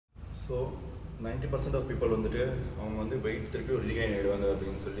So 90% of people வந்துட்டு அவங்க வந்து வெயிட் திருப்பி ஒரு ரீகைன் ஆகிடுவாங்க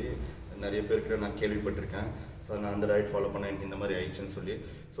அப்படின்னு சொல்லி நிறைய பேர்கிட்ட நான் கேள்விப்பட்டிருக்கேன். ஸோ நான் அந்த டயட் ஃபாலோ பண்ண எனக்கு இந்த மாதிரி ஆயிடுச்சுன்னு சொல்லி.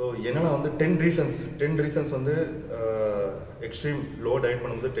 ஸோ என்னன்னா வந்து 10 ரீசன்ஸ் வந்து எக்ஸ்ட்ரீம் லோ டயட்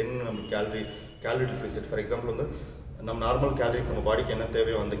பண்ணும்போது 10 நம்ம கேலரி டெஃபிசிட். ஃபார் எக்ஸாம்பிள் வந்து நம்ம நார்மல் கேலரிஸ் நம்ம பாடிக்கு என்ன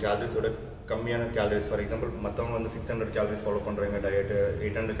தேவையோ அந்த கேலரிஸோட கம்மியான கேலரிஸ். ஃபார் எக்ஸாம்பிள் மற்றவங்க வந்து 600 கேலரிஸ் ஃபாலோ பண்ணுறாங்க டயட்டு,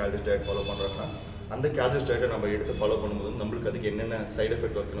 800 கேலரிஸ் டயட் ஃபாலோ பண்ணுறாங்கன்னா அந்த கேலரிஸ் டயட்டை நம்ம எடுத்து ஃபாலோ பண்ணும்போது நம்மளுக்கு அதுக்கு என்னென்ன சைட்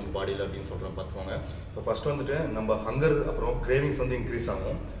எஃபெக்ட் இருக்குது நம்ம பாடியில் அப்படின்னு சொல்கிறோம் பார்த்துக்கோங்க. ஸோ ஃபஸ்ட் வந்துட்டு நம்ம ஹங்கர் அப்புறம் கிரேவிங்ஸ் வந்து இன்க்ரீஸ்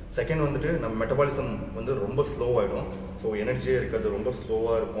ஆகும். செகண்ட் வந்துட்டு நம்ம மெட்டபாலிசம் வந்து ரொம்ப ஸ்லோவாகிடும். ஸோ எனர்ஜியே இருக்காது, ரொம்ப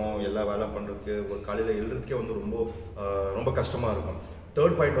ஸ்லோவாக இருக்கும். எல்லா வேலை பண்ணுறதுக்கு ஒரு காலையில் எழுறதுக்கே வந்து ரொம்ப கஷ்டமாக இருக்கும்.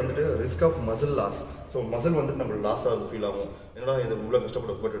 தேர்ட் பாயிண்ட் வந்துட்டு risk of muscle loss. So muscle வந்துட்டு நம்மளுக்கு லாஸ் ஆகுது ஃபீல் ஆகும். என்னடா இது இவ்வளோ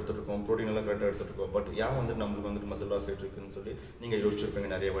கஷ்டப்பட்டு போட்டு எடுத்துகிட்டு இருக்கோம், ப்ரோட்டீன் எல்லாம் கரெக்டாக எடுத்துகிட்டு இருக்கோம், பட் ஏன் வந்துட்டு நம்மளுக்கு வந்துட்டு மசில் லாஸ் ஆகிட்டு இருக்குன்னு சொல்லி நீங்கள்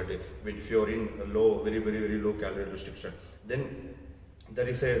யோசிச்சிருப்பீங்க நிறைய வாட்டி. If you are in low very low calorie restriction, then there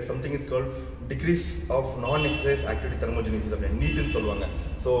is something is called decrease of non-exercise activity thermogenesis அப்படின்னு நீட்னு சொல்லுவாங்க.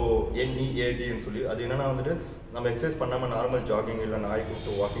 ஸோ NEAT சொல்லி அது என்னன்னா வந்துட்டு நம்ம எக்ஸசைஸ் பண்ணாமல் நார்மல் ஜாகிங் இல்லை நாய்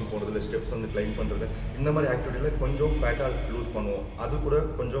கூப்பிட்டு வாக்கிங் போகிறது இல்லை ஸ்டெப்ஸ் வந்து கிளைம் பண்ணுறது இந்த மாதிரி ஆக்டிவிட்டியில் கொஞ்சம் ஃபேட்டாக லூஸ் பண்ணுவோம். அது கூட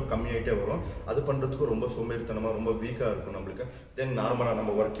கொஞ்சம் கம்மியாகிட்டே வரும். அது பண்ணுறதுக்கு ரொம்ப சோம்பேறித்தனமாக ரொம்ப வீக்காக இருக்கும் நம்மளுக்கு. தென் நார்மலாக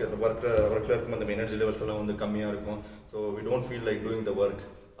நம்ம ஒர்க்கில் இருக்கும் அந்த எனர்ஜி லெவல்ஸ் எல்லாம் வந்து கம்மியாக இருக்கும். So we don't feel like doing the work.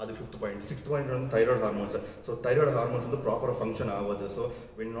 அது 5th பாயிண்ட். 6th பாயிண்ட் வந்து thyroid hormones. So thyroid hormones வந்து ப்ராப்பராக ஃபங்க்ஷன் ஆகாது. So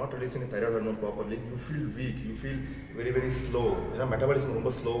when not releasing thyroid hormone properly you feel week, you feel very slow. ஏன்னா metabolism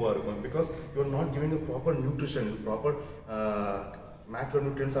ரொம்ப ஸ்லோவாக இருக்கும். Because you are not giving the proper nutrition, proper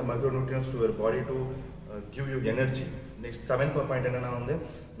macronutrients or micronutrients to your body to give you energy. Next 7th point என்னன்னா வந்து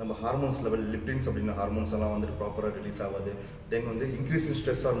நம்ம hormones level லிப்டின்ஸ் அப்படின்னா hormones எல்லாம் வந்துட்டு ப்ராப்பராக ரிலீஸ் ஆகாது. தென் வந்து increase in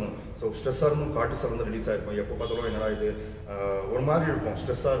stress hormone. So stress hormone cortisol வந்து ரிலீஸ் ஆகிருக்கும். எப்போ பார்த்தாலும் என்னடா இது ஒரு மாதிரி இருக்கும்,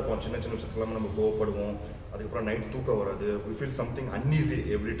 ஸ்ட்ரெஸ்ஸாக இருக்கும், சின்ன விஷயத்துக்கெல்லாம் நம்ம கோவப்படுவோம். அதுக்கப்புறம் நைட் தூக்கம் வராது, we feel something uneasy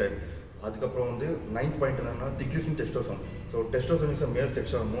every time. அதுக்கப்புறம் வந்து 9th பாயிண்ட் என்னன்னா decreasing testosterone. So testosterone is a மேல்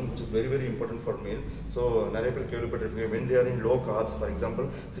sex hormone which is very important for male. So நிறைய பேர் கேள்விப்பட்டிருப்பீங்க when they are in low carbs, for example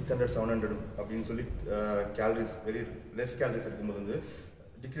 600-700 அப்படின்னு சொல்லி calories very less calories இருக்கும்போது வந்து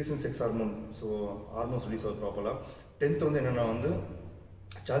decreasing sex hormone. So hormones release ஆகுது ப்ராப்பராக. 10th வந்து என்னென்னா வந்து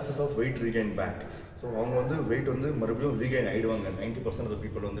chances of weight regain back. So அவங்க வந்து வெயிட் வந்து மறுபடியும் ரீகைன் ஆகிடுவாங்க 90% ஆஃப்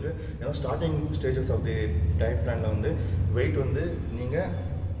பீப்புள் வந்துட்டு. ஏன்னா starting stages of the diet பிளானில் வந்து வெயிட் வந்து நீங்கள்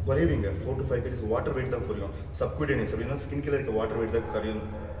குறைவீங்க 4 to 5 kg. வாட்டர் வெயிட் தான் குறையும். சப்குடேனியஸ் அப்படின்னா ஸ்கின் கீழே இருக்க வாட்டர் வெயிட் தான் குறையும்.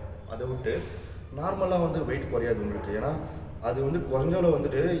 அதை விட்டு நார்மலாக வந்து வெயிட் குறையாது உங்களுக்கு. ஏன்னா அது வந்து குறைஞ்சாலும்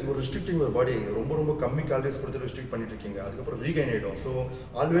வந்துட்டு ஒரு ரெஸ்ட்ரிக்டிங் ஒரு பாடி ரொம்ப கம்மி கேலரிஸ் கொடுத்து ரெஸ்ட்ரிக்ட் பண்ணிட்டு இருக்கீங்க. அதுக்கப்புறம் ரீகைன் ஆகிடும். ஸோ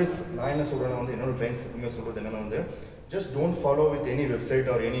ஆல்வேஸ் நான் என்ன சொல்கிறேன்னா வந்து என்னோட கிளைண்ட்ஸ் எப்பவுமே சொல்கிறது என்னென்னா வந்து just don't follow with any website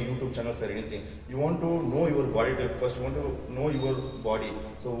or any YouTube channels or anything. You want to know your body type first. You want to know your body.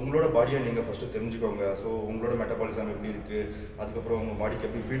 So உங்களோட பாடியை நீங்கள் ஃபஸ்ட்டு தெரிஞ்சுக்கோங்க. ஸோ உங்களோட மெட்டபாலிசம் எப்படி இருக்குது, அதுக்கப்புறம் உங்கள் பாடிக்கு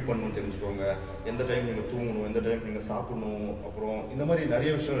எப்படி ஃபீல் பண்ணணும்னு தெரிஞ்சுக்கோங்க. எந்த டைம் நீங்கள் தூங்கணும், எந்த டைம் நீங்கள் சாப்பிடணும், அப்புறம் இந்த மாதிரி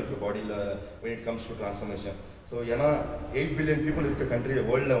நிறைய விஷயம் இருக்குது பாடியில் when it comes to transformation. So ஏன்னா 8 பில்லியன் பீப்புள் இருக்க கண்ட்ரி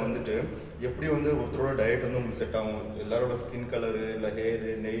வேர்ல்டில் வந்துட்டு எப்படி வந்து ஒருத்தரோட டயட் வந்து உங்களுக்கு செட் ஆகும். எல்லாரோட ஸ்கின் கலரு இல்லை hair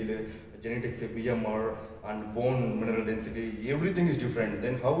nail genetics BMR and phone mineral density everything is different.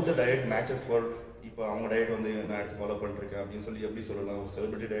 Then how the diet matches for இப்போ அவங்க டயட் வந்து நான் எடுத்து ஃபாலோ பண்ணிருக்கேன் அப்படின்னு சொல்லி எப்படி சொல்லலாம். ஒரு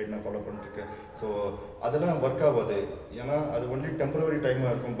செலிபிரிட்டி டயட் நான் ஃபாலோ பண்ணிருக்கேன். ஸோ அதெல்லாம் ஒர்க் ஆகாது. ஏன்னா அது ஒன்லி டெம்பரவரி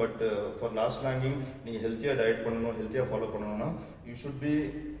டைமாக இருக்கும். பட் ஃபார் லாஸ்ட் லாங்கிங் நீங்கள் ஹெல்த்தியாக டயட் பண்ணணும், ஹெல்த்தியாக ஃபாலோ பண்ணணும்னா you should be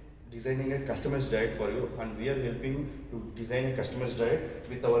designing a customized diet for you, and we are helping to design a customized diet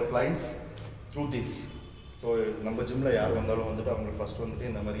with our clients through this. So நம்ம ஜிம்மில் யார் வந்தாலும் வந்துட்டு அவங்களுக்கு ஃபஸ்ட் வந்துட்டு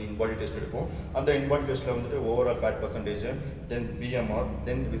இந்த மாதிரி இன்பாடி டெஸ்ட் எடுப்போம். அந்த இன்பாடி டெஸ்ட்டில் வந்துட்டு ஓவரால் ஃபேட் பர்சன்டேஜ், தென் BMR,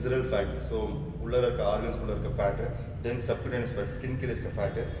 தென் விசரல் ஃபேட், ஸோ உள்ளே இருக்க ஆர்கன்ஸ்குள்ளே இருக்க ஃபேட்டு, தென் சப்குடேனியஸ் ஃபேட், ஸ்கின் கீழே இருக்க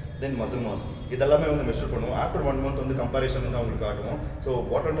ஃபேட்டு, தென் மசில் மாஸ், இதெல்லாமே வந்து மெஷர் பண்ணுவோம். ஆஃப்டர் 1 month வந்து கம்பேரிசன் வந்து அவங்களுக்கு காட்டுவோம். So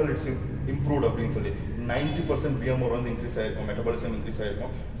what and all it's improved அப்படின்னு சொல்லி 90% BMR வந்து இன்க்ரீஸ் ஆகிருக்கும், மெட்டபாலிசம் இன்க்ரீஸ்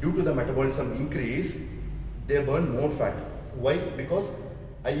ஆகிருக்கும். Due to the metabolism increase they burn more fat. Why? Because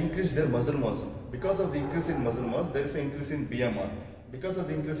I increase their muscle mass. Because of the increase in muscle mass, there is an increase in BMR. Because of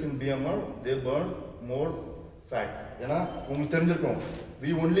the increase in BMR, they burn more fat. ஏன்னா உங்களுக்கு தெரிஞ்சிருக்கும்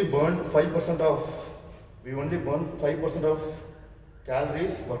we only burn 5% of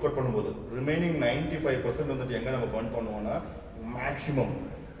calories work out பண்ணும்போது remaining 95% வந்துட்டு எங்கே நம்ம burn பண்ணுவோம்னா maximum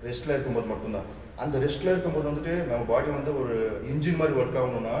ரெஸ்ட்டில் இருக்கும்போது மட்டும்தான். அந்த ரெஸ்ட்டில் இருக்கும்போது வந்துட்டு நம்ம பாடி வந்து ஒரு இன்ஜின் மாதிரி ஒர்க்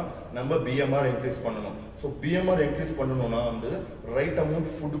ஆகணும்னா நம்ம பிஎம்ஆர் இன்க்ரீஸ் பண்ணணும். ஸோ பிஎம்ஆர் இன்க்ரீஸ் பண்ணணும்னா வந்து ரைட் அமௌண்ட்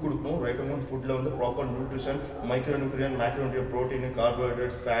ஃபுட் கொடுக்கணும். ரைட் அமௌண்ட் ஃபுட்டில் வந்து proper nutrition, micro nutrient, macro நியூட்ரியன், protein,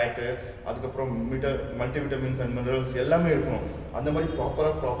 carbohydrates, fat, அதுக்கப்புறம் மல்டிவிட்டமின்ஸ் அண்ட் மினரல்ஸ் எல்லாமே இருக்கணும். அந்த மாதிரி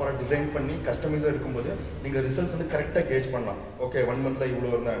ப்ராப்பராக டிசைன் பண்ணி கஸ்டமைஸாக இருக்கும்போது நீங்கள் ரிசல்ட்ஸ் வந்து கரெக்டாக கேட்ச் பண்ணலாம். ஓகே 1 மந்த்தில்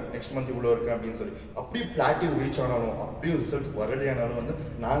இவ்வளோ இருந்தேன், நெக்ஸ்ட் மந்த் இவ்வளோ இருக்கேன் அப்படின்னு சொல்லி. அப்படியே பிளாட்டிவ் ரீச் ஆனாலும் அப்படியும் ரிசல்ட்ஸ் வரலையானாலும் வந்து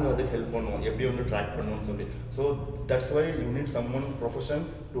நாங்கள் அதுக்கு ஹெல்ப் பண்ணுவோம், எப்படி வந்து ட்ராக் பண்ணுவோம்னு சொல்லி. So that's why you need summon profession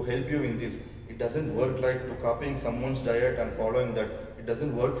to help you in this. It doesn't work like to copying someone's diet and following that. It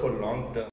doesn't work for long term.